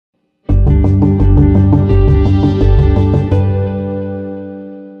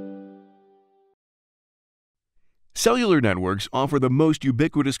Cellular networks offer the most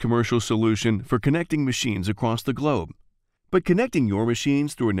ubiquitous commercial solution for connecting machines across the globe. But connecting your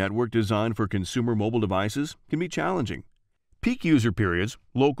machines through a network designed for consumer mobile devices can be challenging. Peak user periods,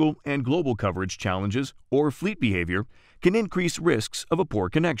 local and global coverage challenges, or fleet behavior can increase risks of a poor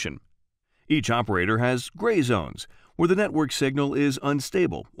connection. Each operator has gray zones where the network signal is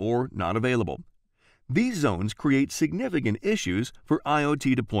unstable or not available. These zones create significant issues for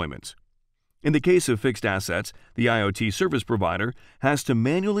IoT deployments. In the case of fixed assets, the IoT service provider has to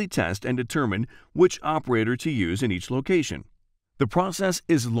manually test and determine which operator to use in each location. The process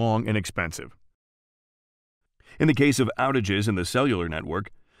is long and expensive. In the case of outages in the cellular network,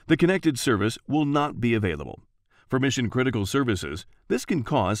 the connected service will not be available. For mission-critical services, this can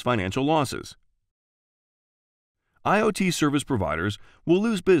cause financial losses. IoT service providers will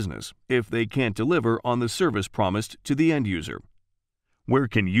lose business if they can't deliver on the service promised to the end user. Where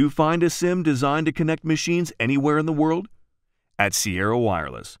can you find a SIM designed to connect machines anywhere in the world? At Sierra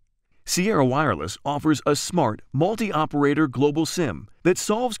Wireless. Sierra Wireless offers a smart, multi-operator global SIM that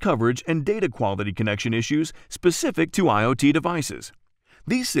solves coverage and data quality connection issues specific to IoT devices.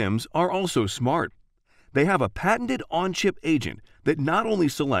 These SIMs are also smart. They have a patented on-chip agent that not only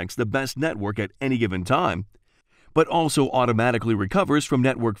selects the best network at any given time, but also automatically recovers from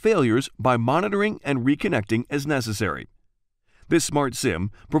network failures by monitoring and reconnecting as necessary. This smart SIM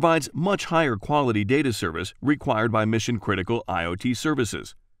provides much higher quality data service required by mission-critical IoT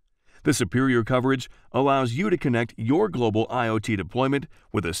services. The superior coverage allows you to connect your global IoT deployment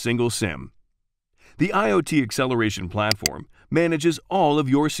with a single SIM. The IoT acceleration platform manages all of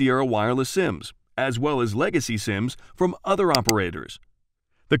your Sierra Wireless SIMs, as well as legacy SIMs from other operators.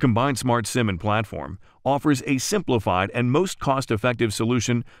 The combined Smart SIM and platform offers a simplified and most cost-effective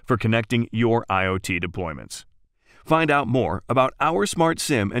solution for connecting your IoT deployments. Find out more about our Smart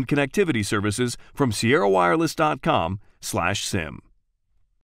SIM and connectivity services from sierrawireless.com/SIM.